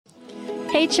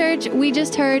Hey church, we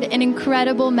just heard an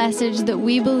incredible message that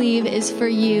we believe is for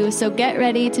you. So get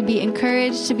ready to be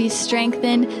encouraged, to be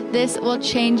strengthened. This will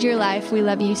change your life. We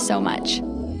love you so much.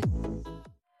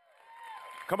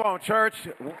 Come on, church.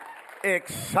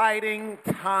 Exciting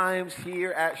times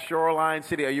here at Shoreline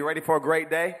City. Are you ready for a great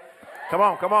day? Come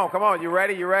on. You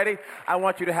ready? I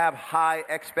want you to have high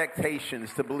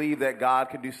expectations, to believe that God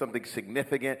can do something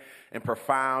significant and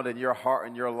profound in your heart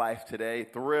and your life today.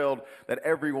 Thrilled that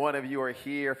every one of you are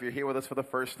here. If you're here with us for the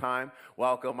first time,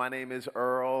 welcome. My name is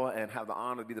Earl and have the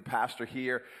honor to be the pastor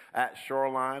here at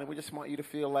Shoreline. And we just want you to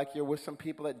feel like you're with some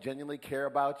people that genuinely care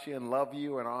about you and love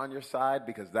you and are on your side,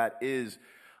 because that is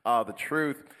the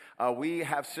truth. We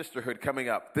have Sisterhood coming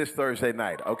up this Thursday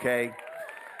night, okay?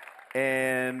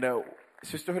 And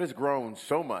Sisterhood has grown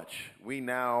so much, we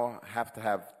now have to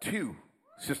have 2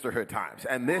 Sisterhood times.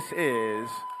 And this is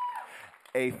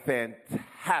a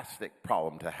fantastic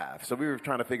problem to have. So we were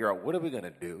trying to figure out, what are we going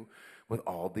to do with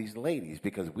all these ladies?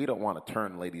 Because we don't want to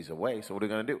turn ladies away. So what are we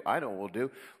going to do? I know what we'll do.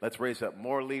 Let's raise up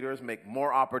more leaders, make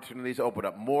more opportunities, open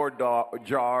up more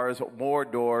jars, more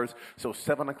doors. So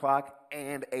 7 o'clock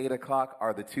and 8 o'clock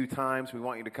are the 2 times. We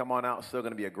want you to come on out. It's still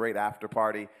going to be a great after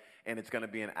party. And it's going to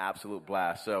be an absolute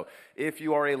blast. So if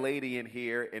you are a lady in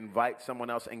here, invite someone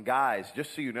else. And guys,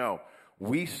 just so you know,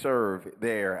 we serve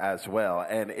there as well.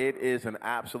 And it is an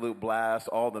absolute blast.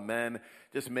 All the men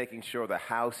just making sure the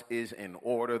house is in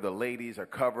order. The ladies are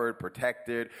covered,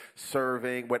 protected,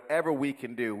 serving. Whatever we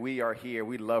can do, we are here.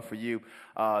 We'd love for you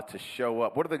to show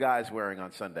up. What are the guys wearing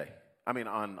on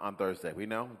Thursday? We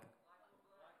know?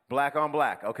 Black on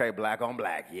black. Okay, black on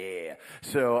black. Yeah.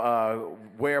 So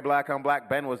wear black on black.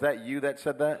 Ben, was that you that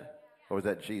said that? Or was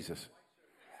that Jesus?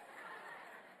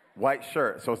 White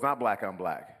shirt. So it's not black on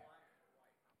black.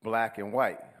 Black and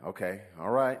white. Okay.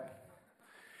 All right.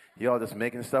 Y'all just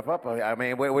making stuff up. I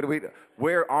mean, what do we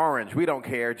wear orange? We don't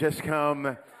care. Just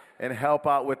come and help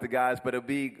out with the guys. But it'll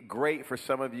be great for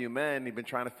some of you men. You've been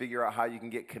trying to figure out how you can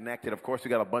get connected. Of course,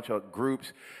 we got a bunch of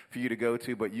groups for you to go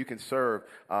to, but you can serve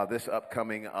this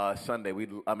upcoming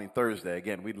Thursday.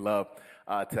 Again, we'd love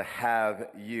to have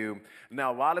you.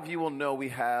 Now, a lot of you will know we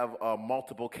have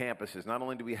multiple campuses. Not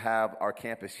only do we have our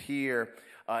campus here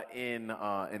in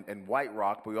White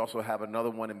Rock, but we also have another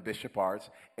one in Bishop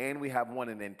Arts, and we have one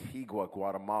in Antigua,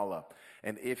 Guatemala.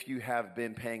 And if you have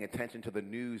been paying attention to the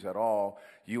news at all,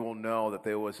 you will know that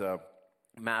there was a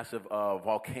massive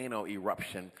volcano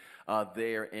eruption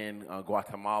there in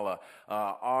Guatemala.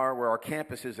 Where our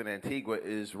campus is in Antigua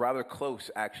is rather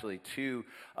close, actually, to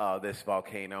this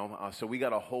volcano. So we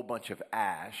got a whole bunch of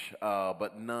ash,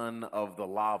 but none of the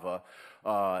lava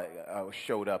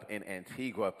showed up in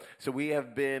Antigua. So we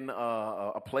have been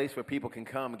a place where people can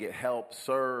come and get help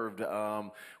served.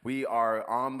 We are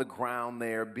on the ground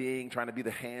there, trying to be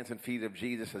the hands and feet of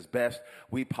Jesus as best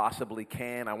we possibly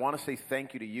can. I want to say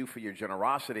thank you to you for your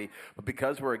generosity, but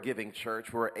because we're a giving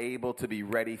church, we're able to be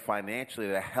ready financially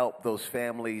to help those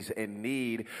families in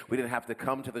need. We didn't have to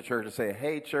come to the church and say,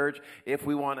 hey, church, if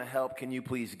we want to help, can you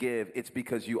please give? It's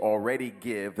because you already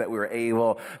give that we were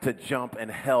able to jump and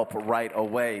help right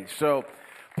away. So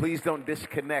please don't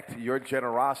disconnect your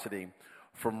generosity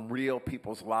from real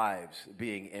people's lives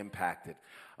being impacted.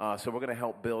 So we're going to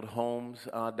help build homes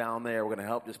down there. We're going to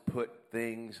help just put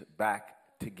things back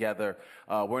together.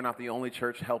 We're not the only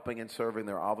church helping and serving.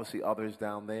 There are obviously others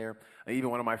down there. Even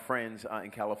one of my friends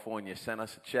in California sent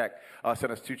us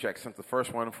 2 checks. Sent the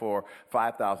first one for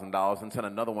 $5,000 and sent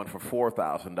another one for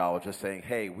 $4,000, just saying,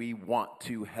 hey, we want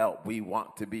to help. We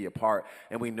want to be a part.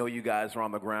 And we know you guys are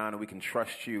on the ground and we can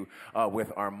trust you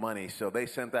with our money. So they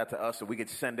sent that to us so we could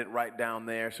send it right down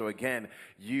there. So again,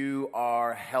 you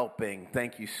are helping.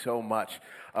 Thank you so much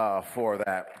for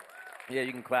that. Yeah,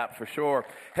 you can clap for sure.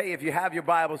 Hey, if you have your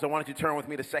Bibles, I want you to turn with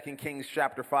me to 2 Kings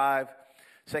chapter 5.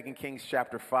 2 Kings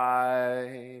chapter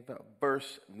 5,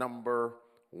 verse number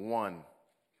 1.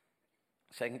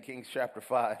 2 Kings chapter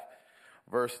 5,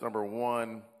 verse number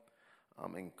 1.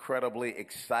 I'm incredibly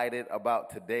excited about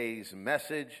today's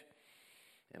message.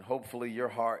 And hopefully your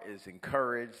heart is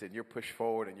encouraged and you're pushed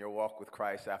forward in your walk with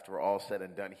Christ after we're all said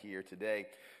and done here today.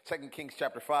 2 Kings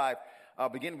chapter 5,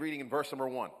 begin reading in verse number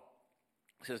 1.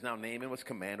 It says, now Naaman was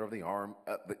commander of the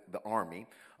army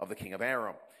of the king of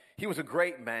Aram. He was a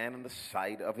great man in the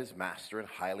sight of his master and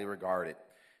highly regarded,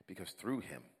 because through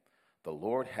him the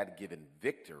Lord had given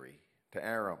victory to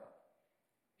Aram.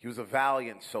 He was a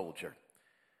valiant soldier,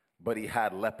 but he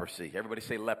had leprosy. Everybody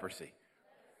say leprosy.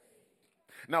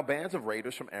 Now bands of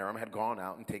raiders from Aram had gone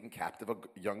out and taken captive a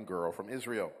young girl from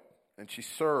Israel, and she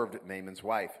served Naaman's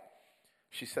wife.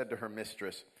 She said to her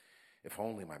mistress, if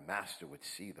only my master would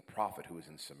see the prophet who is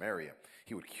in Samaria,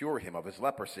 he would cure him of his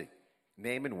leprosy.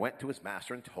 Naaman went to his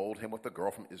master and told him what the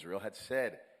girl from Israel had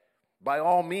said. By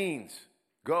all means,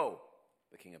 go,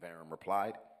 the king of Aram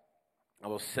replied. I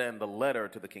will send a letter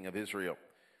to the king of Israel.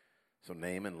 So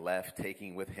Naaman left,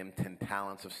 taking with him 10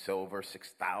 talents of silver,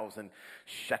 6,000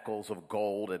 shekels of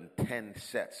gold, and 10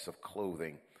 sets of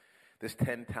clothing. This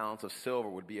 10 talents of silver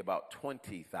would be about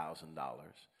 $20,000.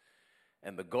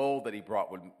 And the gold that he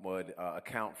brought would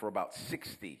account for about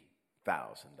 $60,000.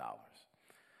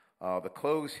 The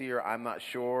clothes here, I'm not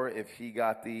sure if he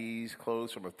got these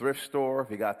clothes from a thrift store, if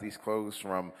he got these clothes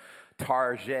from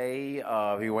Target,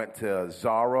 he went to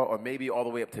Zara, or maybe all the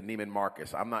way up to Neiman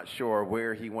Marcus. I'm not sure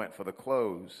where he went for the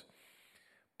clothes,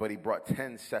 but he brought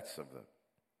 10 sets of them.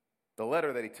 The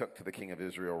letter that he took to the king of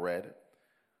Israel read,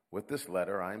 with this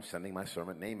letter I am sending my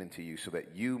servant Naaman to you so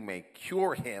that you may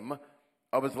cure him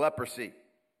of his leprosy.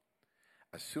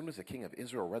 As soon as the king of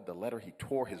Israel read the letter, he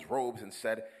tore his robes and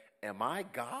said, am I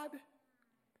God?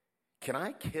 Can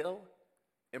I kill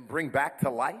and bring back to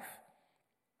life?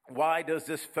 Why does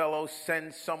this fellow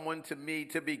send someone to me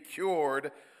to be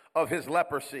cured of his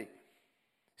leprosy?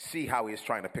 See how he is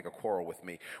trying to pick a quarrel with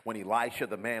me. When Elisha,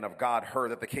 the man of God,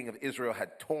 heard that the king of Israel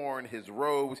had torn his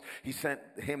robes, he sent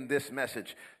him this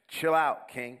message. Chill out,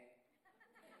 king.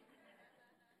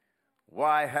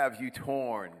 Why have you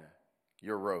torn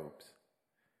your robes?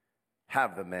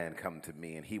 Have the man come to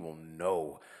me, and he will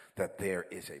know that there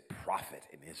is a prophet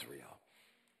in Israel.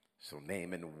 So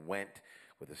Naaman went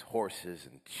with his horses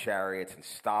and chariots and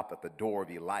stopped at the door of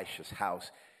Elisha's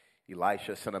house.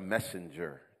 Elisha sent a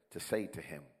messenger to say to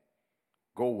him,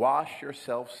 go wash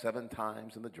yourself 7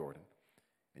 times in the Jordan,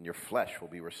 and your flesh will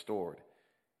be restored,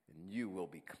 and you will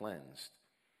be cleansed.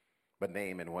 But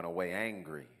Naaman went away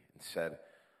angry and said,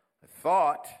 I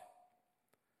thought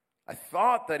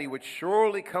that he would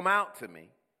surely come out to me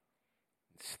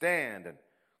and stand and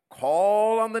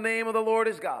call on the name of the Lord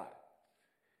his God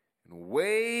and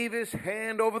wave his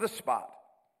hand over the spot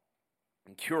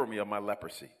and cure me of my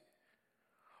leprosy.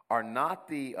 Are not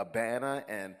the Abana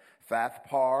and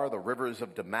Phathpar, the rivers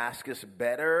of Damascus,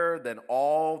 better than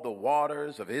all the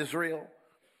waters of Israel?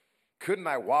 Couldn't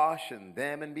I wash in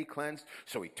them and be cleansed?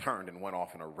 So he turned and went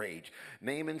off in a rage.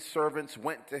 Naaman's servants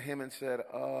went to him and said,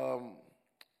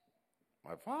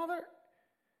 my father,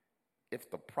 if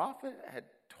the prophet had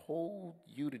told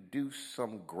you to do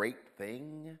some great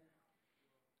thing,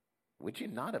 would you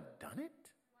not have done it?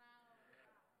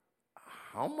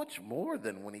 How much more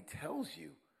than when he tells you,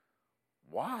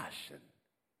 wash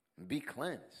and be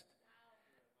cleansed?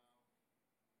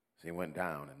 So he went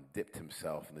down and dipped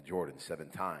himself in the Jordan 7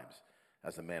 times,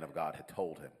 as the man of God had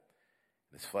told him.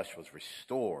 And his flesh was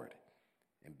restored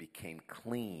and became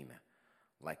clean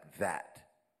like that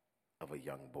of a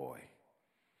young boy.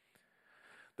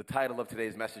 The title of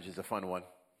today's message is a fun one.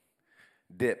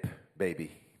 Dip,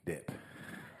 baby, dip.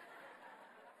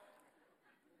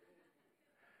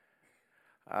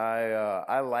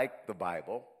 I like the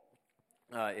Bible.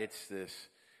 It's this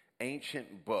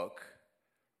ancient book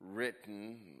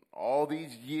written all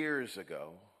these years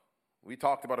ago. We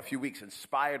talked about a few weeks,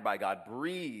 inspired by God,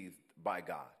 breathed by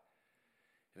God.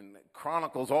 And it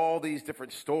chronicles all these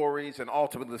different stories and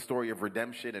ultimately the story of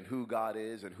redemption and who God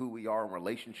is and who we are in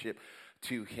relationship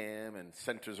to him, and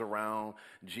centers around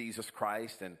Jesus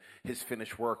Christ and his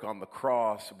finished work on the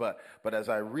cross. But as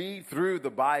I read through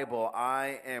the Bible,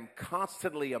 I am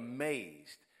constantly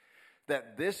amazed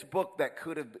that this book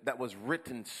that was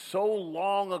written so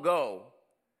long ago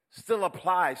still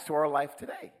applies to our life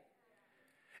today.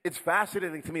 It's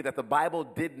fascinating to me that the Bible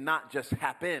did not just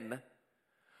happen,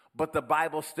 but the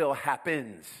Bible still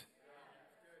happens.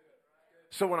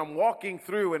 So when I'm walking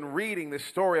through and reading this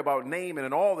story about Naaman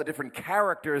and all the different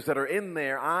characters that are in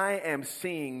there, I am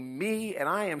seeing me and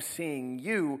I am seeing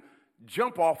you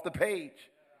jump off the page.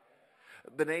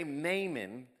 The name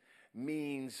Naaman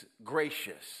means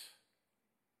gracious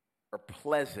or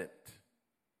pleasant,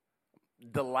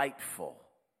 delightful.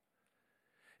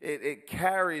 It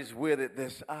carries with it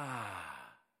this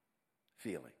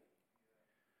feeling.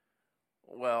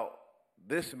 Well,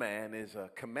 this man is a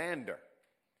commander.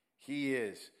 He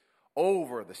is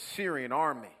over the Syrian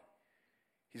army.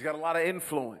 He's got a lot of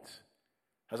influence,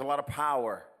 has a lot of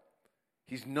power.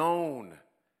 He's known.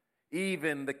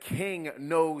 Even the king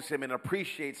knows him and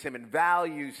appreciates him and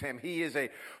values him. He is a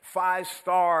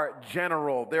 5-star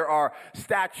general. There are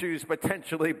statues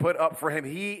potentially put up for him.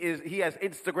 He has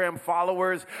Instagram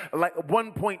followers, like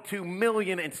 1.2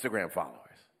 million Instagram followers.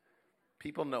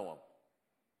 People know him.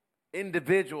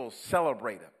 Individuals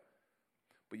celebrate him.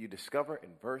 But you discover in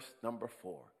verse number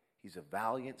 4, he's a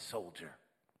valiant soldier,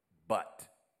 but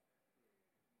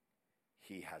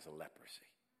he has a leprosy.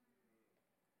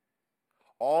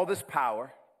 all this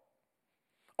power,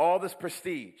 all this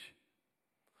prestige,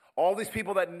 all these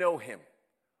people that know him,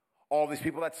 all these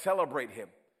people that celebrate him.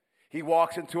 He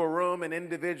walks into a room and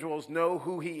individuals know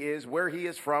who he is, where he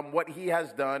is from, what he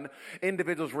has done.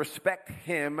 Individuals respect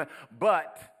him,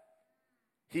 but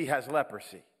he has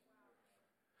leprosy.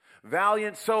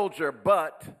 Valiant soldier,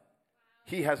 but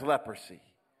he has leprosy.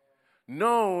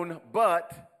 Known,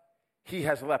 but he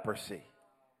has leprosy.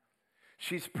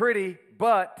 She's pretty,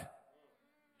 but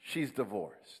she's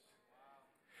divorced.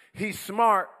 He's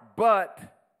smart, but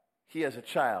he has a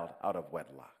child out of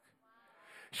wedlock.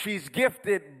 She's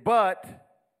gifted, but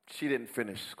she didn't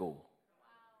finish school.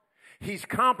 He's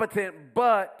competent,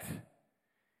 but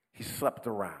he slept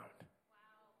around.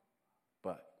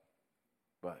 But.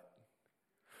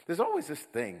 There's always this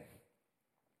thing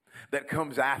that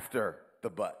comes after the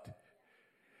but.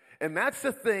 And that's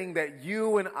the thing that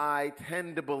you and I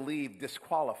tend to believe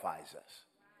disqualifies us.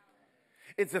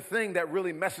 It's a thing that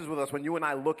really messes with us when you and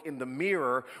I look in the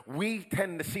mirror. We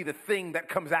tend to see the thing that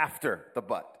comes after the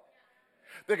but.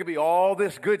 There could be all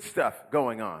this good stuff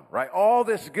going on, right? All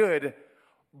this good,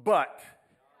 but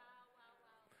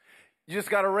you just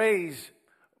got a raise,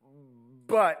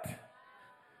 but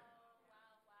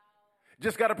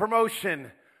just got a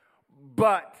promotion,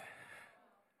 but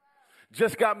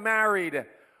just got married,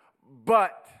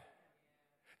 but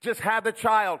just had the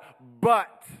child,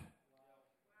 but.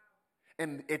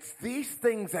 And it's these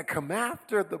things that come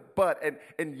after the but,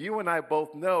 and you and I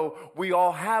both know we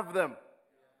all have them.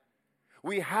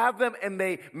 We have them, and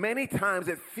many times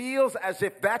it feels as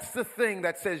if that's the thing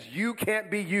that says you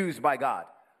can't be used by God.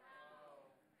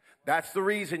 That's the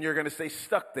reason you're going to stay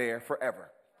stuck there forever.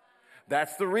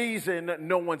 That's the reason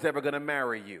no one's ever going to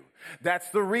marry you. That's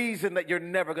the reason that you're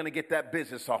never going to get that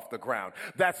business off the ground.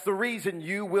 That's the reason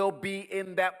you will be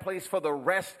in that place for the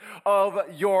rest of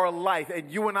your life.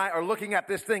 And you and I are looking at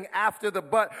this thing after the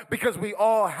but because we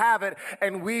all have it,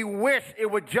 and we wish it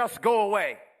would just go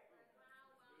away.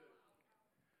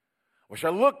 Wish I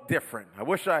looked different. I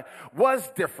wish I was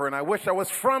different. I wish I was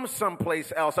from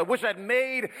someplace else. I wish I'd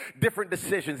made different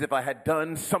decisions. If I had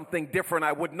done something different,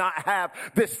 I would not have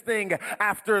this thing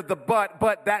after the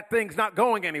but that thing's not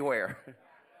going anywhere.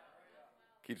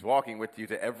 Keeps walking with you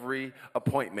to every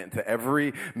appointment, to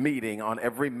every meeting, on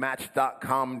every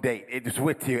Match.com date. It's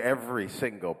with you every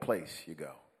single place you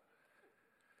go.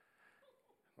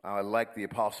 I like the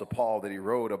Apostle Paul that he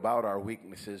wrote about our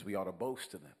weaknesses. We ought to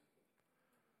boast in them,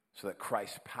 so that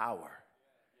Christ's power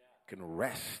can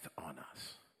rest on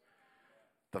us.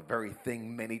 The very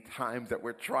thing many times that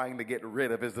we're trying to get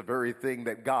rid of is the very thing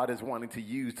that God is wanting to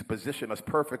use to position us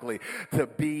perfectly to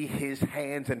be his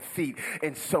hands and feet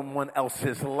in someone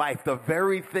else's life. The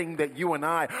very thing that you and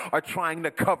I are trying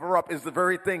to cover up is the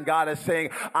very thing God is saying,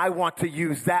 I want to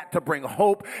use that to bring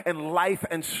hope and life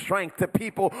and strength to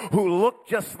people who look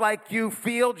just like you,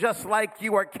 feel just like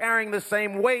you, are carrying the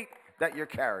same weight that you're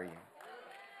carrying.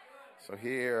 So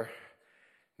here,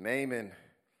 Naaman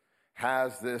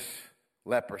has this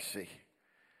leprosy.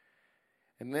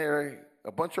 And there,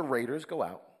 a bunch of raiders go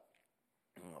out.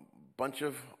 A bunch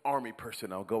of army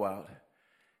personnel go out.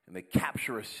 And they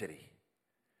capture a city.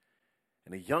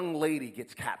 And a young lady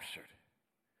gets captured.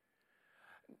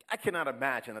 I cannot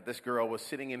imagine that this girl was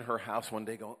sitting in her house one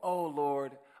day going, oh,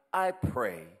 Lord, I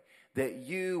pray that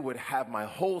you would have my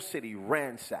whole city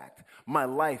ransacked, my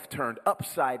life turned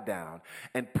upside down,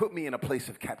 and put me in a place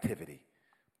of captivity.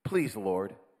 Please,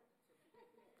 Lord.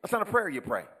 That's not a prayer you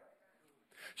pray.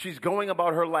 She's going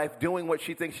about her life doing what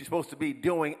she thinks she's supposed to be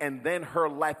doing, and then her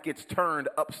life gets turned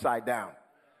upside down.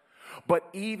 But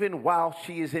even while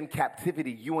she is in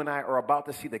captivity, you and I are about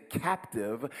to see the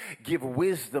captive give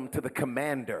wisdom to the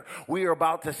commander. We are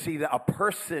about to see that a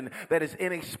person that is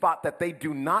in a spot that they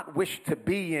do not wish to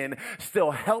be in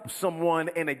still help someone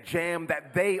in a jam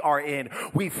that they are in.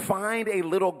 We find a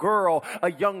little girl, a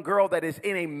young girl that is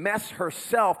in a mess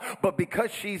herself, but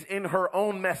because she's in her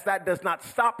own mess, that does not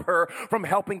stop her from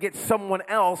helping get someone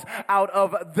else out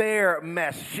of their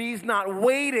mess. She's not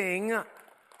waiting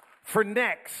for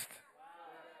next.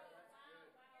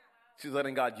 She's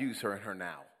letting God use her in her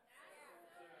now.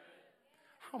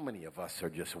 How many of us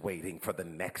are just waiting for the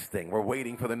next thing? We're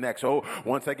waiting for the next. Oh,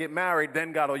 once I get married,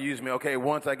 then God will use me. Okay,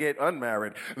 once I get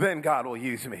unmarried, then God will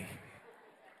use me.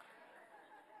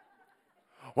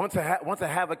 Once I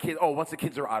have a kid, once the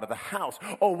kids are out of the house,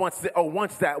 once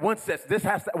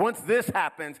this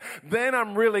happens, then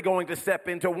I'm really going to step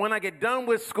into when I get done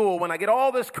with school, when I get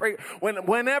all this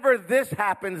whenever this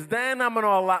happens, then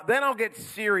I'll get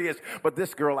serious. But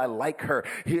this girl, I like her.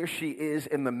 Here she is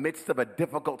in the midst of a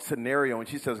difficult scenario, and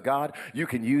she says, God, you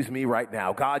can use me right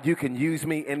now. God, you can use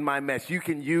me in my mess. You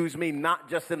can use me not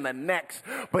just in the next,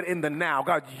 but in the now.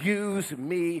 God, use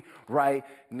me right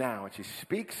now. And she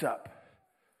speaks up.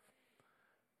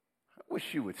 I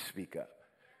wish you would speak up.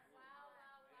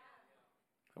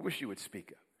 I wish you would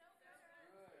speak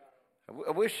up.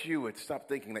 I wish you would stop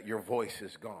thinking that your voice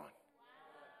is gone.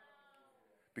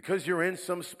 Because you're in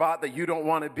some spot that you don't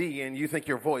want to be in, you think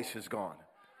your voice is gone.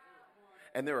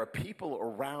 And there are people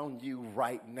around you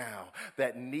right now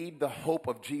that need the hope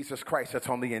of Jesus Christ that's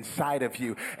on the inside of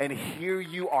you. And here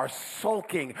you are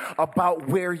sulking about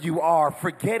where you are,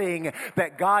 forgetting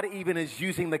that God even is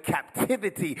using the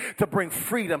captivity to bring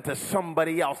freedom to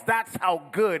somebody else. That's how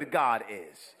good God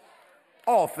is.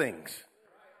 All things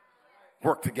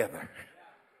work together.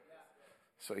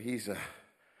 So he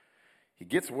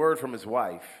gets word from his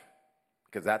wife,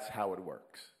 because that's how it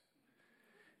works.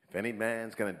 If any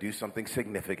man's going to do something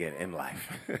significant in life,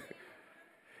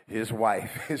 his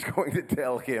wife is going to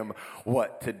tell him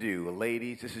what to do.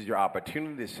 Ladies, this is your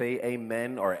opportunity to say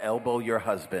amen or elbow your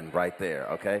husband right there,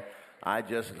 okay? I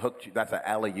just hooked you. That's an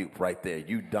alley-oop right there.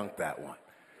 You dunked that one.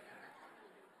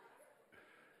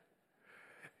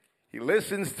 He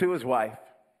listens to his wife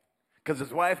because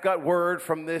his wife got word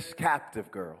from this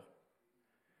captive girl.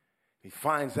 He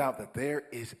finds out that there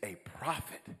is a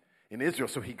prophet in Israel.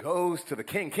 So he goes to the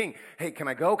king. King, hey, can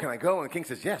I go? Can I go? And the king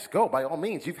says, yes, go. By all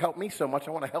means. You've helped me so much.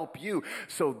 I want to help you.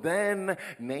 So then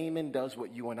Naaman does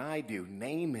what you and I do.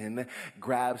 Naaman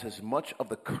grabs as much of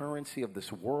the currency of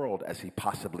this world as he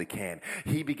possibly can.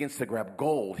 He begins to grab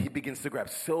gold. He begins to grab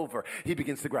silver. He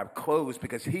begins to grab clothes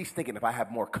because he's thinking if I have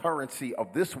more currency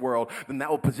of this world, then that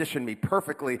will position me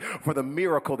perfectly for the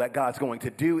miracle that God's going to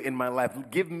do in my life.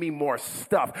 Give me more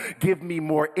stuff. Give me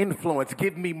more influence.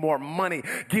 Give me more money.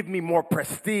 Give me more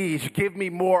prestige. Give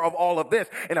me more of all of this.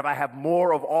 And if I have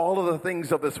more of all of the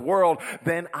things of this world,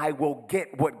 then I will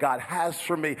get what God has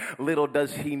for me. Little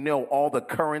does he know, all the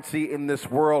currency in this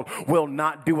world will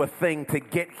not do a thing to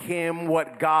get him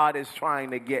what God is trying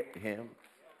to get him.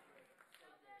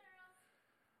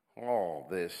 All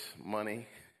this money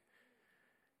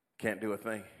can't do a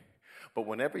thing. But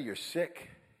whenever you're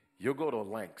sick, you'll go to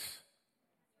lengths.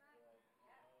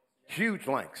 Huge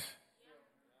lengths.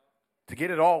 To get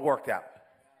it all worked out.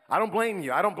 I don't blame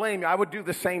you. I would do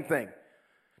the same thing.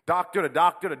 Doctor to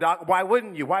doctor to doctor. Why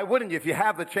wouldn't you? Why wouldn't you if you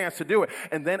have the chance to do it?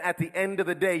 And then at the end of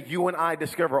the day, you and I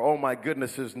discover, oh my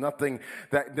goodness, there's nothing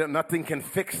can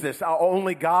fix this.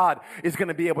 Only God is going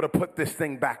to be able to put this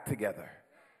thing back together.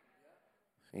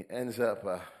 He ends up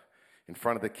in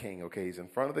front of the king. Okay, he's in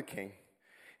front of the king,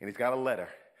 and he's got a letter.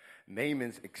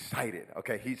 Naaman's excited.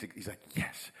 Okay, he's like,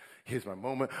 yes. Here's my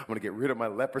moment. I'm going to get rid of my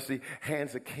leprosy.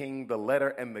 Hands the king the letter,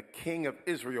 and the king of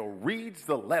Israel reads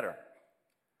the letter.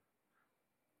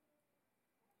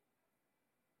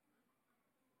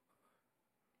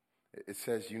 It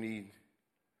says you need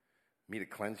me to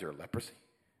cleanse your leprosy.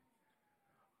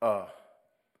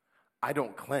 I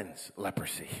don't cleanse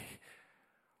leprosy.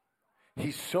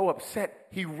 He's so upset,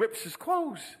 he rips his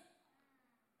clothes.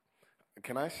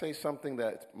 Can I say something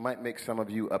that might make some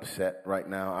of you upset right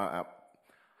now?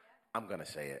 I'm going to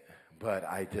say it, but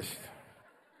I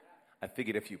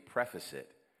figured if you preface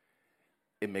it,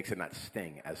 it makes it not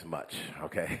sting as much,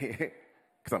 okay?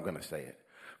 Because I'm going to say it.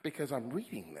 Because I'm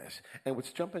reading this, and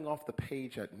what's jumping off the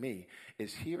page at me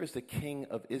is here is the king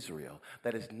of Israel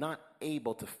that is not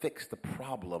able to fix the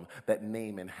problem that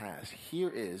Naaman has. Here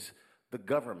is the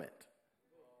government.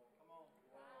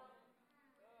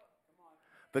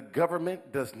 The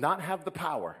government does not have the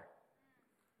power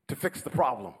to fix the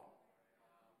problem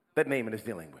that Naaman is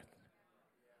dealing with.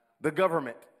 The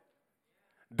government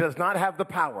does not have the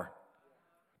power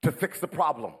to fix the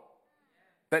problem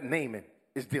that Naaman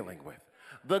is dealing with.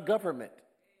 The government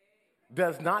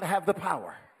does not have the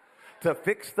power to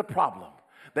fix the problem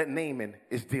that Naaman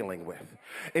is dealing with.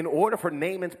 In order for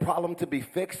Naaman's problem to be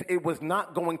fixed, it was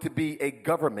not going to be a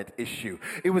government issue.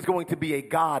 It was going to be a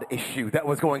God issue that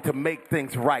was going to make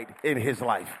things right in his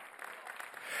life.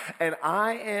 And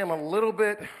I am a little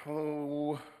bit,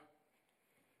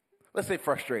 let's say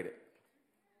frustrated,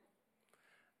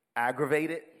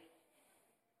 aggravated,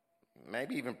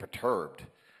 maybe even perturbed.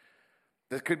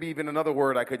 There could be even another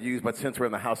word I could use, but since we're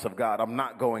in the house of God, I'm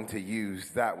not going to use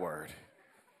that word.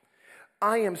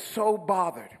 I am so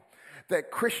bothered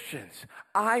that Christians,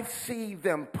 I see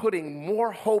them putting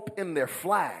more hope in their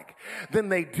flag than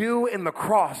they do in the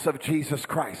cross of Jesus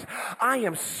Christ. I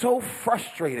am so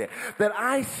frustrated that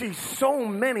I see so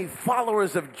many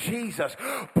followers of Jesus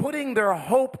putting their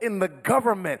hope in the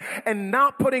government and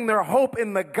not putting their hope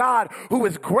in the God who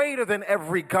is greater than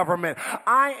every government.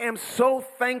 I am so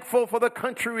thankful for the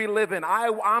country we live in.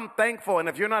 I'm thankful. And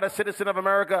if you're not a citizen of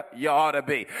America, you ought to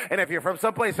be. And if you're from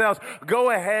someplace else,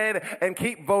 go ahead and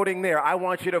keep voting there. I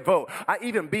want you to vote.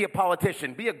 Even be a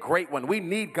politician. Be a great one. We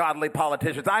need godly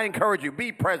politicians. I encourage you,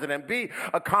 be president, be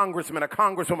a congressman, a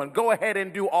congresswoman. Go ahead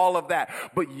and do all of that.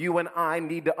 But you and I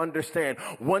need to understand,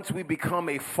 once we become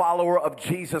a follower of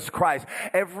Jesus Christ,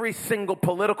 every single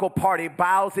political party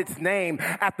bows its name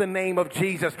at the name of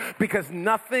Jesus, because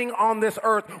nothing on this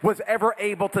earth was ever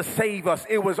able to save us.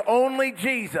 It was only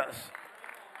Jesus.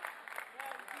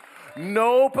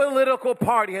 No political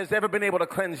party has ever been able to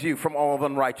cleanse you from all of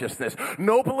unrighteousness.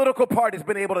 No political party has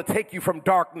been able to take you from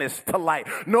darkness to light.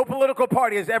 No political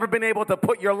party has ever been able to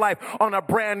put your life on a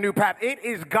brand new path. It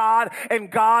is God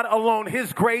and God alone.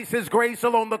 His grace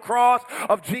alone, the cross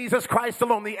of Jesus Christ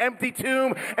alone, the empty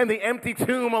tomb and the empty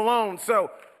tomb alone. So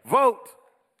vote.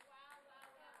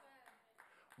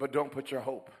 But don't put your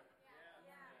hope.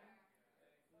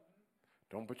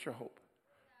 Don't put your hope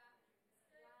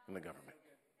in the government.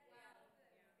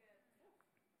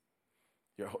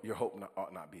 Your hope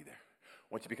ought not be there.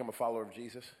 Once you become a follower of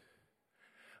Jesus,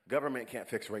 government can't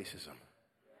fix racism.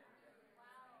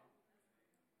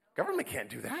 Government can't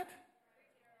do that.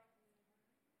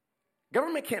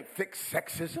 Government can't fix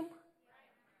sexism.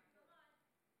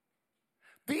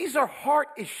 These are heart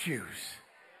issues.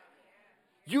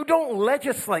 You don't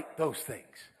legislate those things.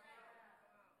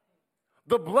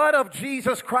 The blood of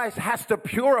Jesus Christ has to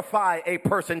purify a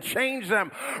person, change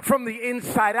them from the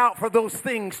inside out for those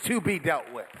things to be dealt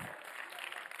with.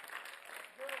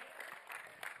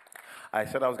 I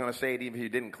said I was going to say it even if you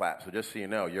didn't clap, so just so you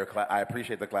know, I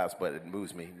appreciate the claps, but it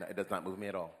moves me. It does not move me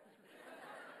at all.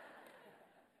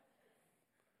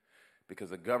 Because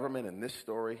the government in this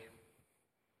story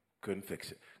couldn't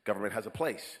fix it. Government has a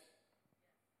place,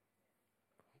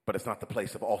 but it's not the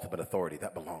place of ultimate authority.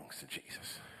 That belongs to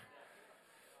Jesus.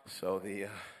 So the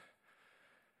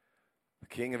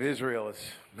king of Israel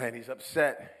he's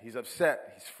upset. He's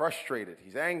frustrated.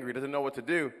 He's angry. He doesn't know what to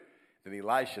do. Then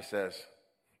Elisha says,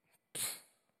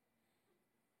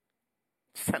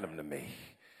 send him to me.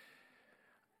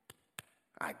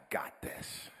 I got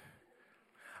this.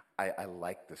 I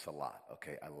like this a lot,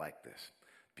 okay? I like this.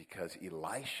 Because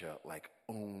Elisha,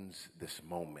 owns this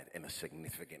moment in a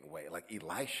significant way.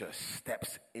 Elisha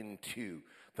steps into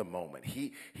the moment.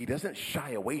 He doesn't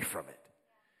shy away from it.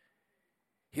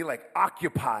 He,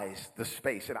 occupies the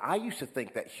space. And I used to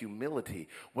think that humility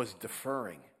was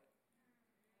deferring.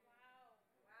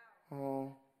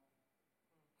 Oh,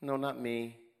 no, not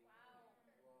me.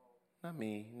 Not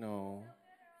me, no.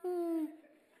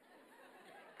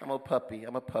 I'm a puppy.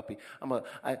 I'm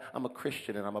a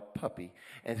Christian and I'm a puppy.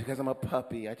 And because I'm a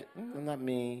puppy, not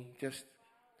me. Just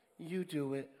you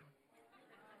do it.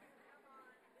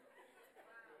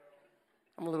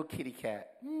 I'm a little kitty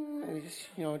cat.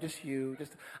 Just you.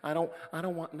 I don't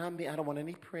want, not me. I don't want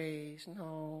any praise.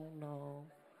 No.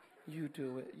 You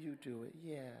do it.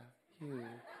 Yeah, you.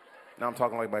 Now I'm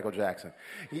talking like Michael Jackson.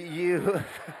 You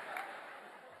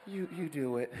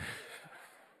do it.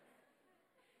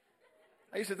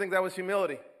 I used to think that was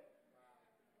humility.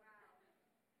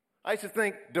 I used to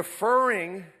think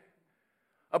deferring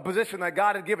a position that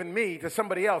God had given me to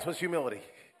somebody else was humility.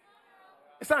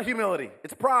 It's not humility.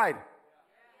 It's pride.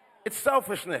 It's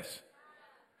selfishness.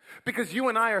 Because you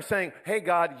and I are saying, hey,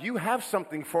 God, you have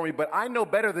something for me, but I know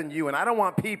better than you, and I don't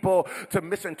want people to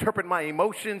misinterpret my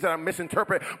emotions and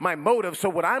misinterpret my motives. So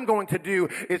what I'm going to do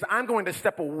is I'm going to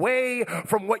step away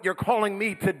from what you're calling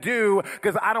me to do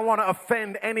because I don't want to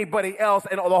offend anybody else.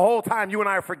 And the whole time you and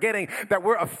I are forgetting that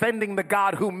we're offending the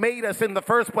God who made us in the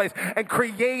first place and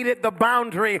created the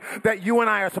boundary that you and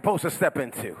I are supposed to step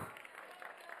into.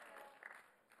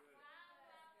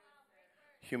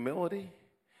 Humility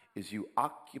is you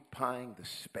occupying the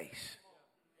space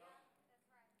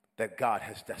that God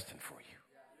has destined for you.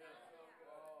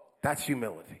 That's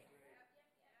humility.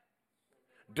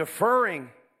 Deferring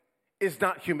is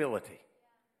not humility.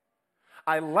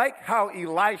 I like how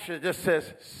Elisha just says,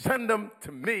 send them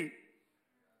to me.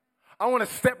 I want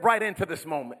to step right into this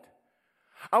moment.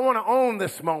 I want to own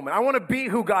this moment. I want to be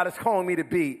who God is calling me to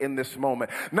be in this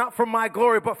moment. Not for my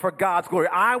glory, but for God's glory.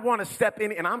 I want to step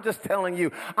in, and I'm just telling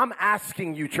you, I'm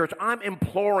asking you, church, I'm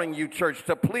imploring you, church,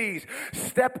 to please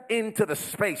step into the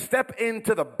space, step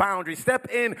into the boundary, step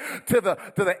into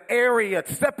the area,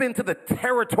 step into the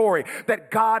territory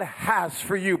that God has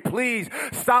for you. Please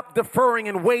stop deferring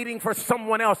and waiting for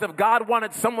someone else. If God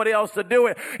wanted somebody else to do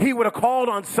it, he would have called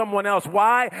on someone else.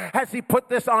 Why has he put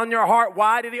this on your heart?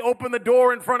 Why did he open the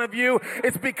door in front of you?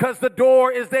 It's because the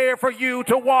door is there for you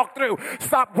to walk through.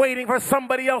 Stop waiting for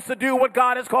somebody else to do what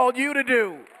God has called you to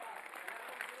do.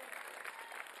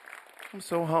 I'm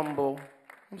so humble.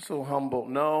 I'm so humble.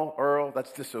 No, Earl,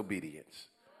 that's disobedience.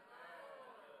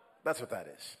 That's what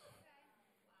that is.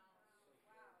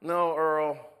 No,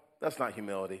 Earl, that's not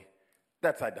humility.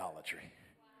 That's idolatry.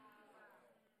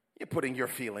 You're putting your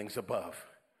feelings above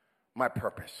my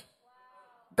purpose.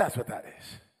 That's what that is.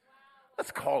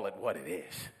 Let's call it what it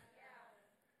is.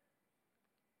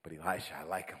 But Elisha, I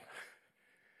like him.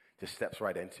 Just steps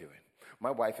right into it.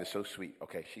 My wife is so sweet.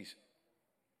 Okay, she's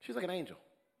like an angel.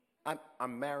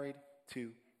 I'm married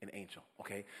to an angel.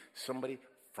 Okay, somebody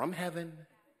from heaven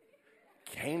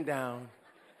came down,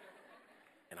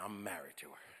 and I'm married to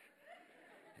her.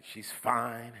 And she's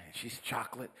fine, and she's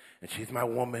chocolate, and she's my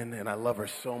woman, and I love her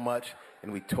so much.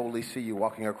 And we totally see you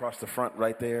walking across the front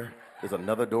right there. There's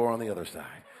another door on the other side.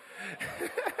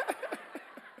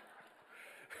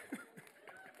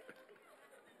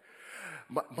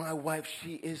 My wife,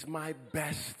 she is my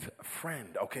best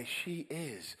friend, okay? She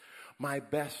is my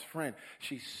best friend.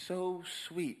 She's so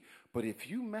sweet. But if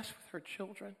you mess with her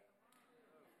children,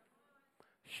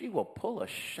 she will pull a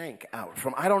shank out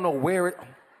from, I don't know where it,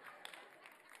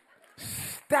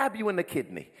 stab you in the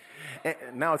kidney. And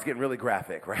now it's getting really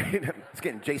graphic, right? It's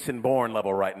getting Jason Bourne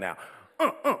level right now.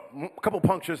 A couple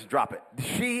punctures, drop it.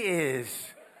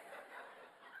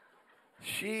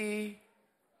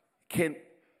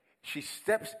 She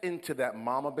steps into that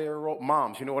mama bear role.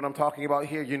 Moms, you know what I'm talking about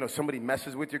here? You know, somebody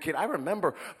messes with your kid. I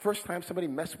remember first time somebody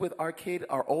messed with our kid,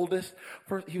 our oldest.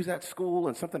 First, he was at school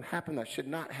and something happened that should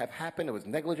not have happened. It was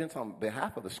negligence on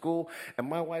behalf of the school. And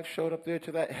my wife showed up there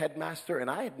to that headmaster,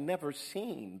 and I had never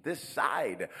seen this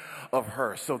side of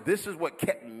her. So this is what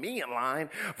kept me in line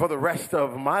for the rest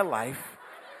of my life.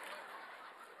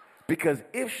 Because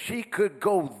if she could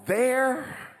go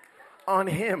there on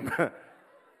him,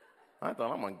 I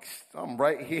thought, I'm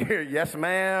right here. Yes,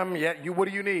 ma'am. Yeah, what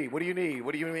do you need? What do you need?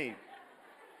 What do you need?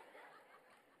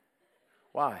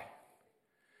 Why?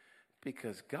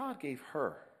 Because God gave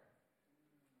her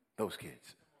those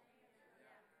kids.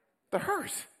 They're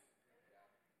hers.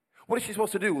 What is she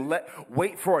supposed to do?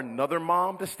 Wait for another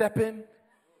mom to step in?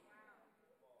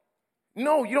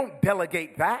 No, you don't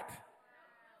delegate that.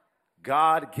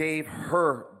 God gave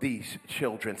her these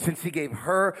children. Since he gave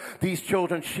her these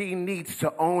children, she needs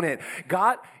to own it.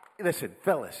 God, listen,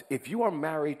 fellas, if you are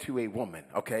married to a woman,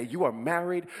 okay, you are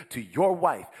married to your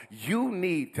wife, you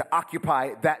need to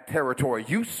occupy that territory.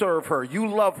 You serve her, you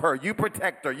love her, you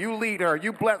protect her, you lead her,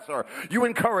 you bless her, you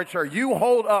encourage her, you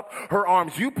hold up her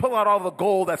arms, you pull out all the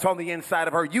gold that's on the inside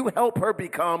of her, you help her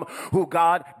become who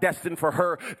God destined for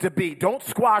her to be. Don't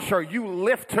squash her, you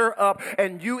lift her up,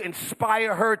 and you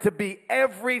inspire her to be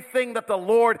everything that the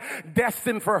Lord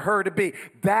destined for her to be.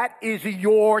 That is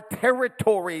your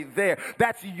territory there.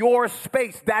 That's your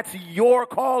space. That's your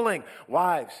calling.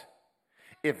 Wives,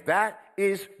 if that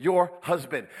is your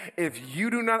husband, if you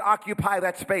do not occupy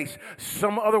that space,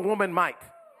 some other woman might.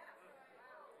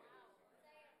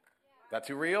 That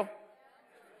too real?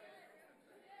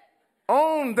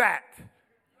 Own that.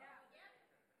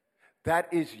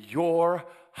 That is your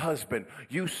husband.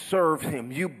 You serve him,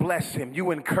 you bless him,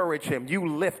 you encourage him,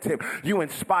 you lift him, you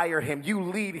inspire him, you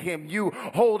lead him, you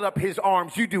hold up his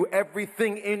arms, you do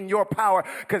everything in your power,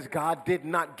 because God did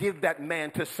not give that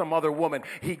man to some other woman.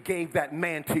 He gave that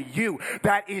man to you.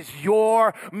 That is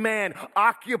your man.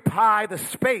 Occupy the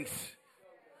space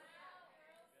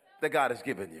that God has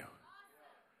given you.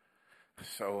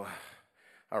 So,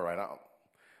 all right,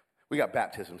 we got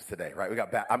baptisms today, right?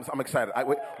 I'm excited.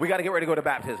 We got to get ready to go to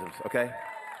baptisms, okay?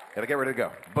 Got to get ready to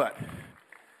go. But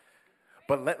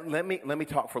let me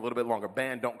talk for a little bit longer.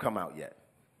 Band, don't come out yet.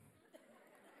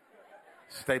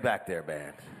 Stay back there,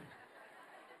 band.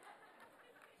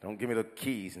 Don't give me the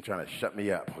keys and trying to shut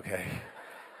me up, okay?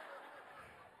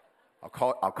 I'll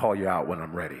call you out when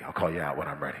I'm ready. I'll call you out when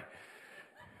I'm ready.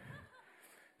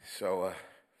 So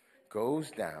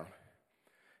goes down.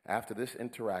 After this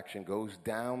interaction, goes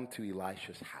down to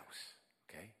Elisha's house,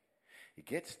 okay? He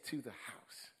gets to the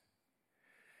house.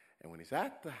 And when he's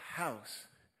at the house,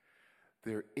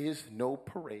 there is no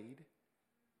parade.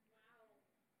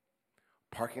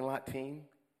 Parking lot team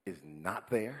is not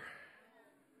there.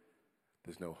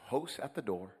 There's no host at the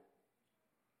door.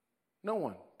 No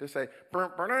one. They say,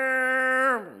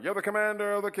 you're the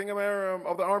commander of the king of Aram,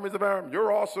 of the armies of Aram.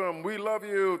 You're awesome. We love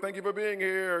you. Thank you for being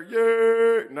here.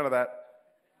 Yay. None of that.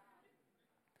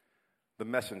 The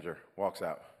messenger walks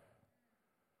out.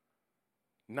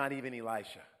 Not even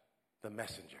Elisha, the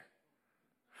messenger.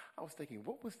 I was thinking,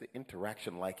 what was the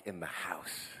interaction like in the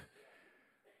house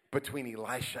between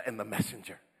Elisha and the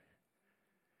messenger?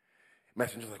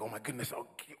 Messenger's like, oh my goodness,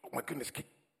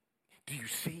 do you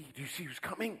see who's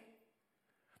coming?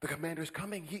 The commander's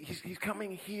coming. He's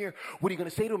coming here. What are you going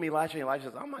to say to him, Elisha? And Elisha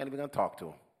says, I'm not even going to talk to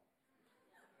him.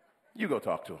 You go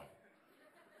talk to him.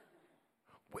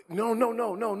 Wait,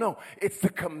 no. It's the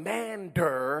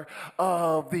commander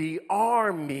of the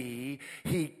army.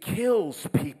 He kills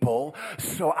people.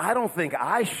 So I don't think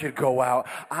I should go out.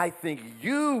 I think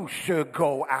you should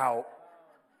go out.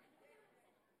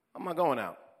 I'm not going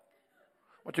out.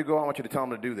 I want you to go out. I want you to tell him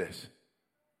to do this.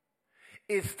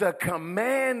 It's the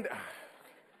command.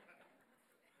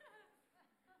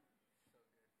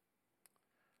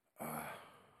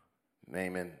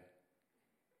 Naaman.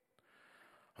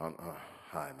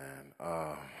 Hi, man.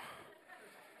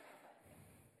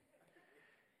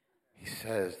 He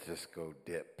says just go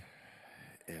dip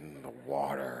in the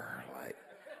water.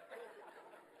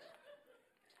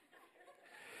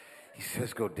 He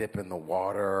says go dip in the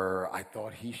water. I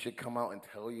thought he should come out and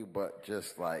tell you, but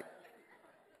just 7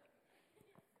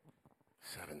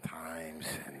 times,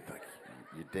 and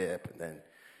you dip, and then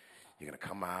you're going to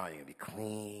come out, you're going to be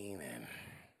clean, and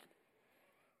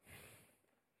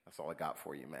that's all I got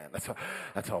for you, man.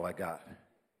 That's all I got.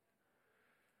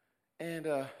 And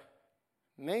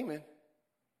Naaman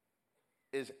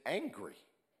is angry.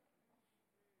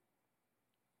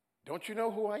 Don't you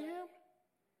know who I am?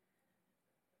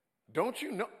 Don't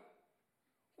you know?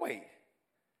 Wait,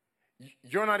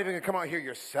 you're not even going to come out here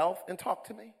yourself and talk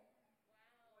to me?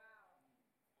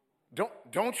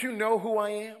 Don't you know who I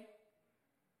am?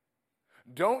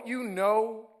 Don't you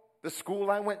know the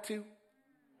school I went to?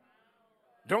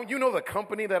 Don't you know the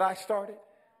company that I started?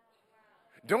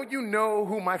 Don't you know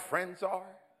who my friends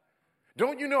are?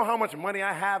 Don't you know how much money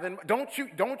I have? And don't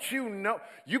you know?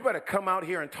 You better come out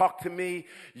here and talk to me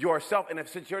yourself. And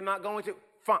since you're not going to,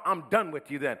 fine, I'm done with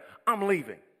you then. I'm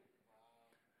leaving.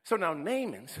 So now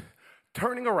Naaman's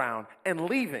turning around and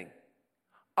leaving,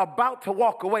 about to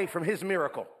walk away from his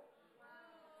miracle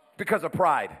because of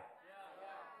pride.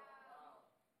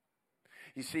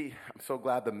 You see, I'm so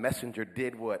glad the messenger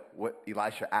did what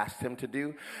Elisha asked him to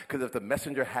do, because if the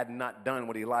messenger had not done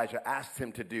what Elijah asked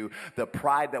him to do, the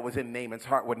pride that was in Naaman's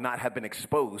heart would not have been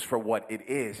exposed for what it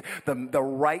is. The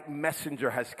right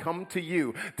messenger has come to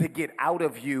you to get out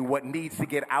of you what needs to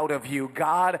get out of you.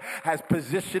 God has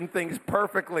positioned things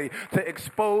perfectly to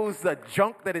expose the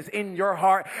junk that is in your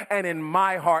heart and in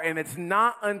my heart, and it's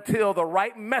not until the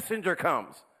right messenger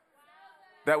comes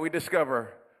that we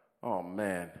discover, oh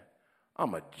man,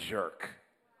 I'm a jerk.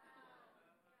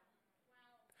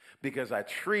 Because I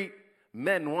treat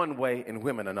men one way and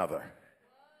women another.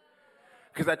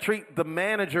 Because I treat the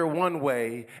manager one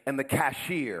way and the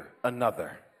cashier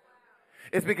another.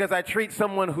 It's because I treat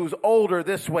someone who's older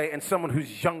this way and someone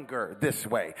who's younger this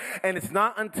way. And it's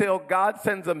not until God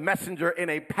sends a messenger in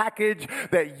a package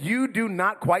that you do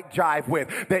not quite jive with,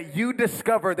 that you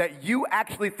discover that you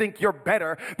actually think you're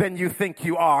better than you think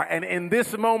you are. And in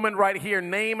this moment right here,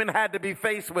 Naaman had to be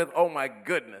faced with, oh my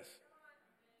goodness.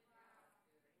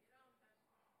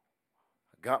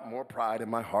 I got more pride in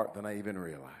my heart than I even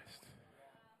realized.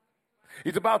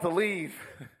 He's about to leave.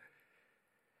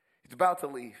 He's about to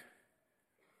leave.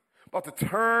 About to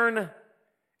turn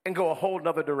and go a whole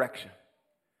nother direction.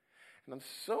 And I'm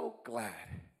so glad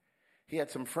he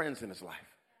had some friends in his life.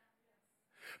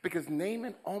 Because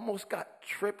Naaman almost got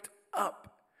tripped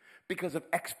up because of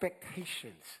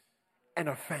expectations and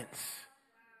offense.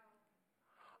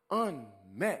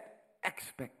 Unmet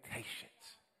expectations.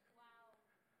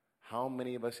 How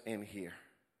many of us in here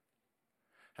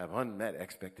have unmet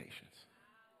expectations?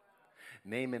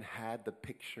 Naaman had the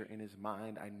picture in his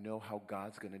mind. I know how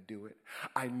God's going to do it.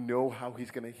 I know how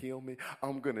he's going to heal me.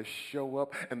 I'm going to show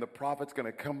up, and the prophet's going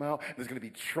to come out. There's going to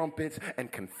be trumpets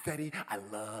and confetti. I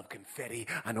love confetti.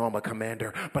 I know I'm a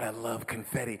commander, but I love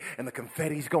confetti. And the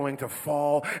confetti's going to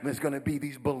fall, and there's going to be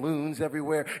these balloons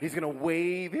everywhere. He's going to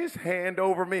wave his hand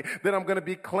over me. Then I'm going to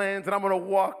be cleansed, and I'm going to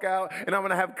walk out, and I'm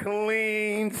going to have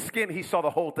clean skin. He saw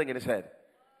the whole thing in his head.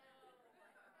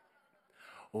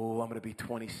 Oh, I'm going to be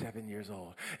 27 years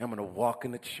old. And I'm going to walk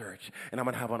into church, and I'm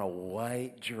going to have on a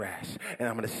white dress. And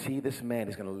I'm going to see this man.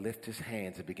 He's going to lift his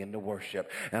hands and begin to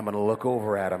worship. And I'm going to look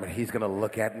over at him, and he's going to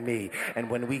look at me. And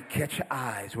when we catch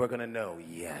eyes, we're going to know,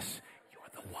 yes,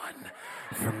 you're the one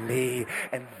for me.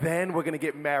 And then we're going to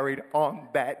get married on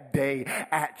that day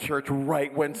at church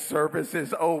right when service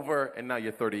is over. And now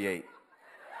you're 38.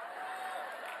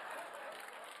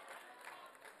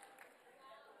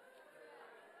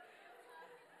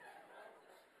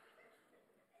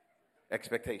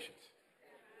 Expectations.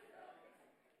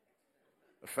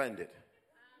 Offended.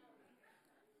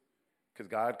 Because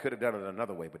God could have done it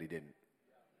another way, but he didn't.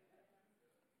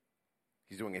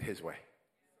 He's doing it his way.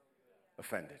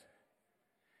 Offended.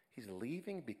 He's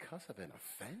leaving because of an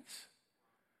offense?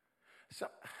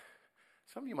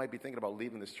 Some of you might be thinking about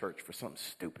leaving this church for something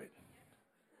stupid.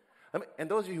 And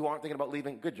those of you who aren't thinking about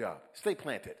leaving, good job. Stay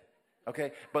planted,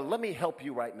 okay? But let me help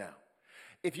you right now.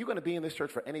 If you're going to be in this church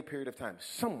for any period of time,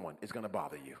 someone is going to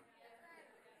bother you.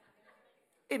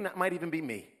 It might even be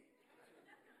me.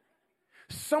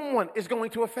 Someone is going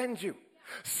to offend you.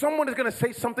 Someone is going to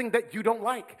say something that you don't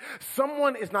like.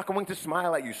 Someone is not going to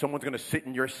smile at you. Someone's going to sit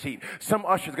in your seat. Some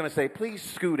usher is going to say, please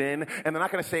scoot in. And they're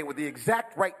not going to say it with the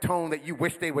exact right tone that you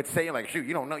wish they would say. Like, shoot,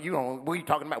 you don't know, what are you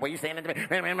talking about? What are you saying to me?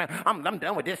 I'm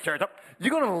done with this church. You're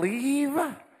going to leave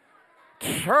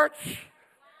church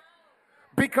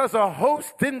because a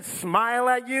host didn't smile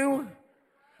at you?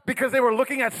 Because they were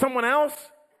looking at someone else?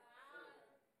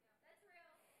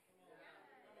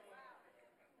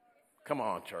 Come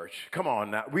on, church. Come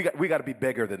on now. We got to be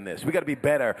bigger than this. We got to be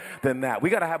better than that. We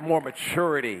got to have more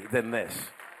maturity than this.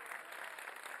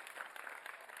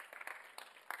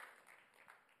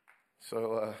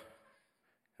 So,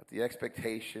 at the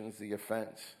expectations, the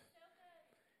offense,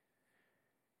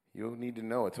 you'll need to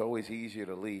know it's always easier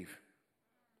to leave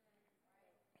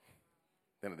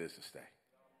than it is to stay.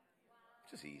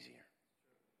 It's just easier.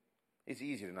 It's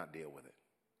easier to not deal with it.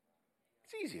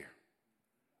 It's easier.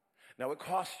 Now, it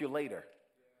costs you later.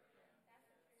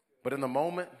 But in the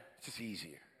moment, it's just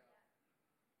easier.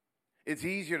 It's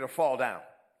easier to fall down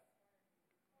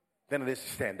than it is to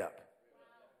stand up.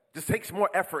 It just takes more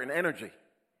effort and energy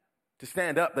to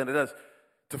stand up than it does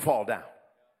to fall down.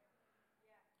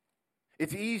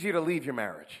 It's easier to leave your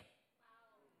marriage.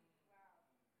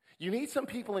 You need some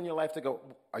people in your life to go,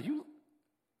 are you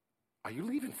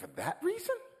leaving for that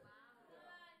reason?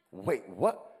 Wait,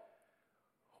 what?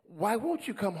 Why won't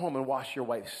you come home and wash your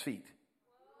wife's feet?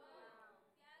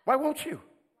 Why won't you?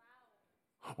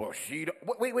 Well,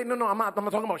 wait, no, I'm not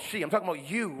talking about she. I'm talking about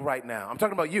you right now. I'm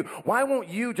talking about you. Why won't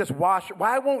you just wash?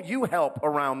 Why won't you help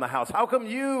around the house? How come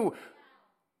you?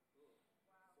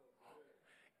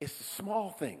 It's the small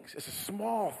things. It's the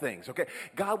small things, okay?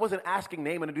 God wasn't asking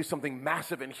Naaman to do something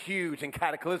massive and huge and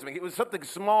cataclysmic. It was something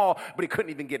small, but he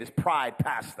couldn't even get his pride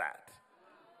past that.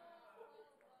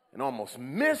 And almost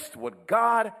missed what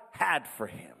God had for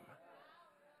him.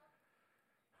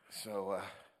 So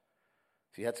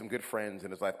he had some good friends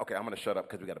in his life. Okay, I'm going to shut up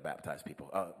because we got to baptize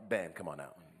people. Ben, come on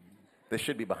out. They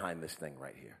should be behind this thing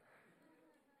right here.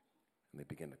 And they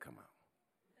begin to come out.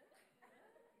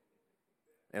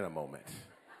 In a moment.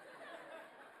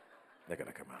 They're going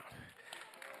to come out.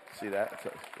 See that?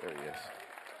 There he is.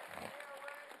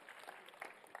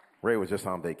 Ray was just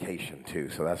on vacation,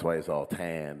 too, so that's why he's all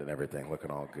tanned and everything,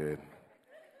 looking all good.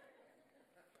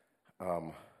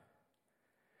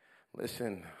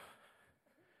 Listen,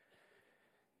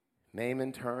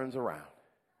 Naaman turns around,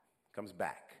 comes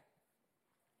back.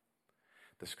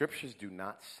 The scriptures do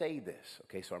not say this,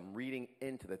 okay, so I'm reading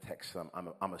into the text.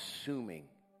 I'm assuming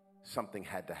something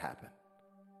had to happen.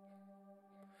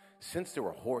 Since there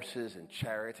were horses and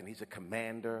chariots, and he's a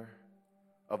commander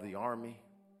of the army,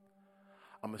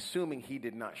 I'm assuming he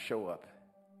did not show up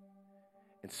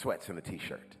in sweats and a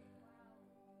t-shirt.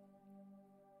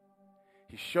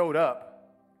 He showed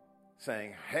up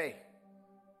saying, hey,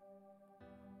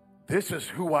 this is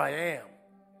who I am.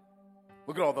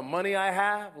 Look at all the money I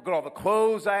have. Look at all the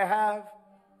clothes I have.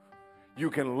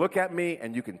 You can look at me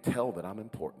and you can tell that I'm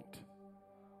important.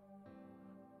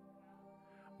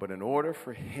 But in order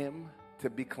for him to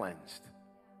be cleansed,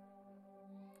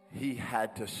 he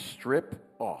had to strip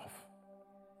off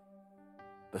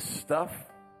the stuff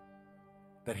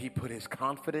that he put his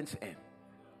confidence in.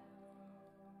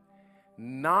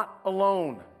 Not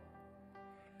alone,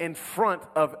 in front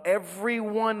of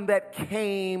everyone that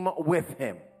came with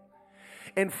him.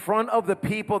 In front of the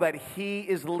people that he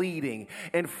is leading,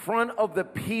 in front of the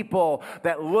people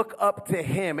that look up to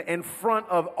him, in front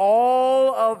of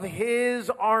all of his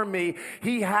army,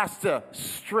 he has to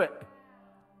strip.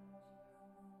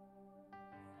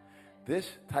 This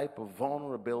type of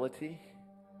vulnerability,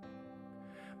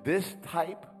 this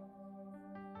type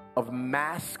of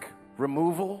mask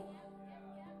removal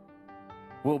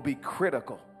will be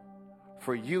critical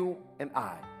for you and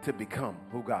I to become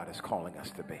who God is calling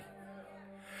us to be.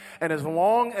 And as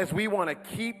long as we want to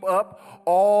keep up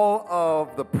all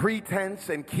of the pretense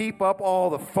and keep up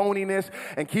all the phoniness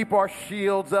and keep our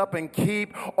shields up and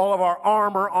keep all of our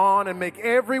armor on and make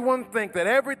everyone think that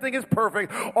everything is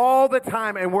perfect all the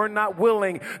time, and we're not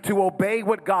willing to obey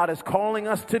what God is calling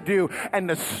us to do and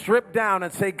to strip down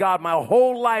and say, God, my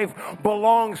whole life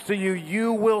belongs to you,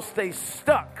 you will stay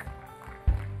stuck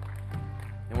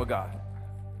in what God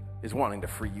is wanting to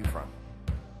free you from.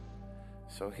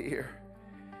 So here,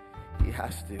 he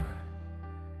has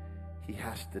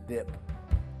to dip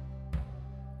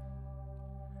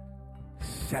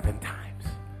 7 times.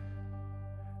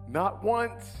 Not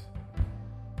once.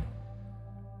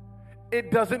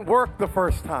 It doesn't work the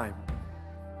first time.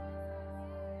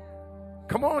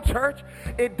 Come on, church.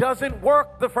 It doesn't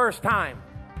work the first time.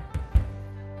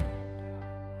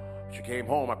 She came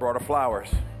home, I brought her flowers.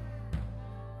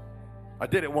 I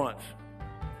did it once.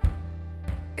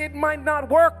 It might not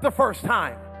work the first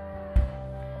time.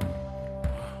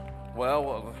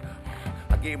 Well,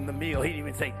 I gave him the meal. He didn't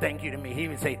even say thank you to me. He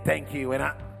didn't even say thank you.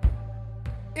 And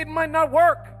it might not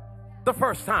work the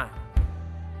first time.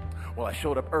 Well, I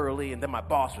showed up early and then my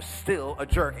boss was still a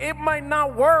jerk. It might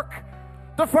not work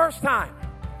the first time.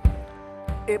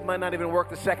 It might not even work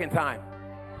the second time.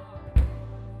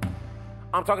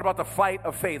 I'm talking about the fight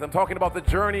of faith. I'm talking about the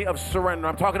journey of surrender.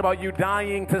 I'm talking about you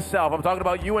dying to self. I'm talking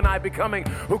about you and I becoming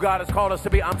who God has called us to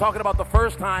be. I'm talking about the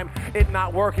first time it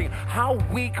not working. How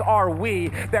weak are we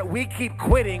that we keep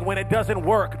quitting when it doesn't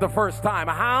work the first time?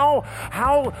 How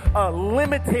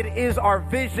limited is our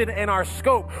vision and our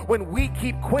scope when we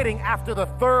keep quitting after the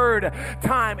third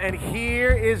time? And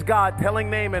here is God telling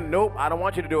Naaman, nope, I don't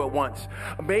want you to do it once.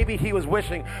 Maybe he was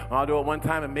wishing, I'll do it one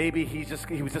time, and maybe he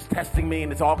was just testing me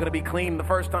and it's all going to be clean the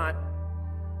first time.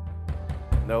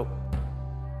 Nope.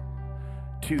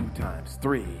 2 times,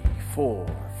 3, 4,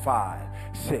 5,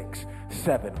 6,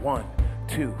 7, 1,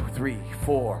 2, 3,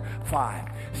 4, 5,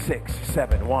 6,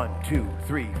 7, 1, 2,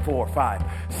 3, 4, 5,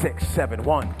 6, 7,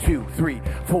 1, 2, 3,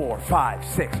 4, 5,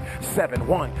 6, 7,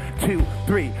 1, 2,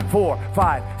 3, 4,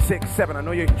 5, 6, 7. I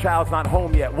know your child's not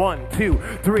home yet. 1, 2,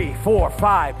 3, 4,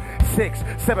 5, 6,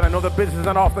 7. I know the business is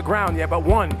not off the ground yet, but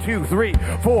 1, 2, 3,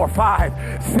 4,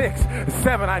 5, 6,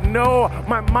 7. I know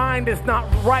my mind is not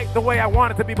right the way I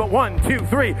want it to be, but 1, 2,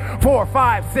 3, 4,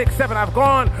 5, 6, 7. I've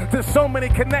gone to so many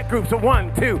connect groups. So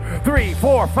 1, 2, 3,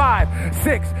 4, 5,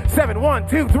 6, 7. 1,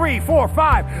 2, 3, 4,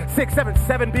 5, 6, 7.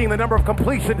 7 being the number of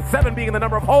completion, 7 being the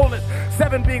number of wholeness,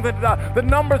 7 being the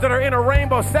numbers that are in a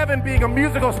rainbow, 7 being a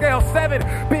musical scale, 7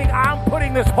 being I'm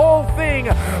putting this whole thing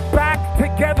back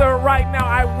together right now.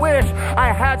 I wish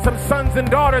I had some sons and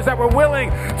daughters that were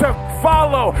willing to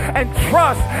follow and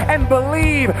trust and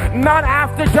believe, not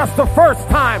after just the first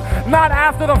time, not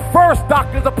after the first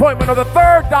doctor's appointment or the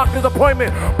third doctor's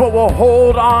appointment, but will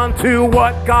hold on to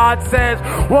what God says.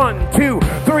 1, 2,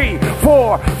 3,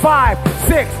 4, 5,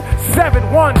 6,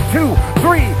 7. 1, 2,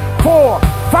 3, 4,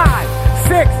 5,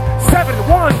 6, 7.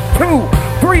 1, 2,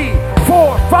 3,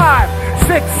 4, 5,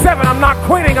 6, 7. I'm not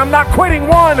quitting. I'm not quitting.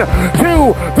 1, 2,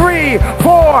 3,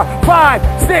 4, 5,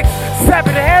 6,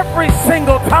 7. Every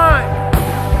single time.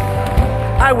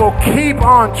 I will keep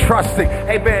on trusting.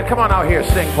 Hey, man, come on out here.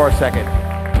 Sing for a second.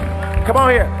 Come on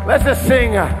here. Let's just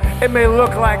sing. It may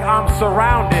look like I'm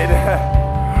surrounded,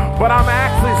 but I'm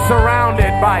actually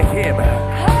surrounded by Him.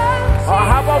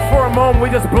 How about for a moment we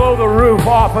just blow the roof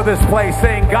off of this place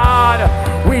saying, God,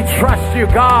 we trust you.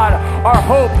 God, our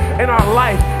hope and our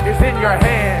life is in your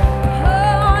hand.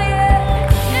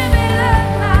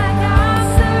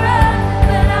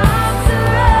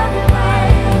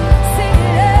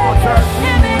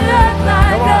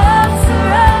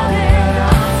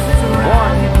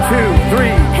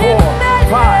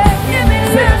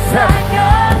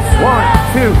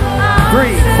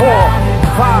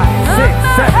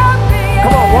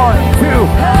 Come on, 1, 2, 3,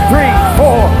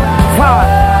 4,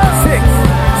 5, 6,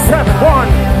 7. 1,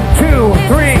 2,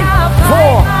 3,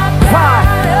 4,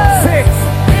 5, 6,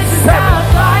 7.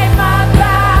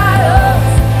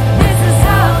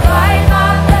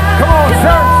 Come on,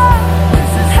 church.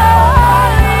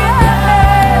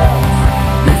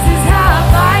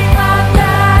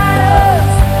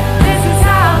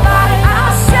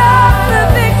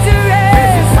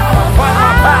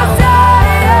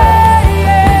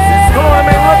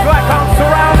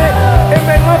 Surrounded.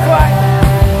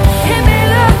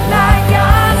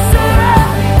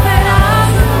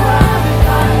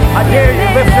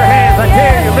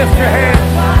 lift your hands.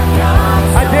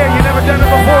 I dare you, never done it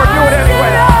before, do it anyway.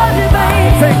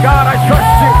 Say, God, I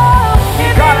trust you.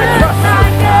 God, I trust you.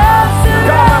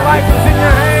 God, my life is in your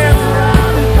hands.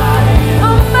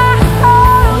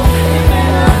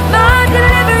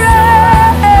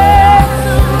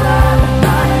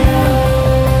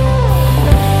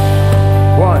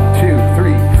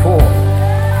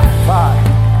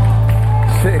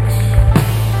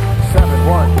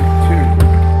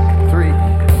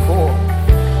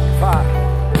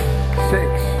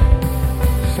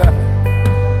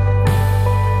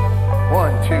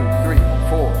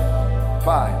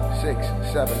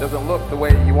 Seven. Doesn't look the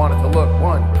way you want it to look.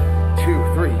 1, 2,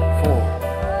 3, 4,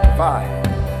 5,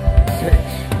 6,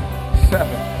 7.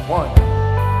 1,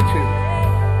 2,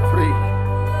 3,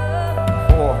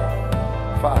 4,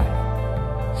 5,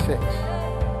 6,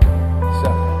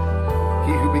 7.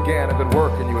 He who began a good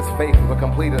work in you is faithful to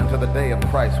complete it until the day of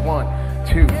Christ. 1,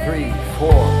 2, 3, 4,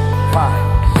 5,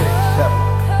 6, 7.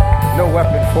 No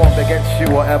weapon formed against you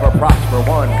will ever prosper.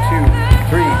 1, 2,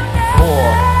 3,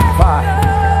 4, 5,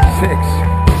 6,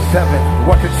 7.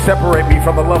 What could separate me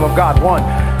from the love of God? 1,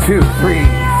 2, 3,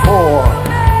 4,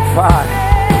 5,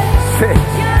 6,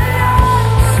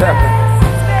 7.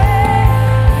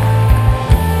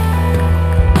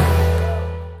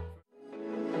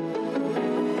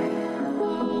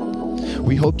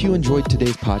 We hope you enjoyed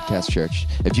today's podcast, church.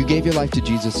 If you gave your life to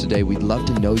Jesus today, we'd love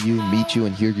to know you, meet you,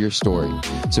 and hear your story.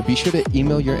 So be sure to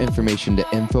email your information to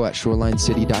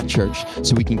info@shorelinecity.church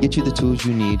so we can get you the tools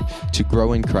you need to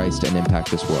grow in Christ and impact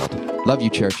this world. Love you,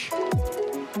 church.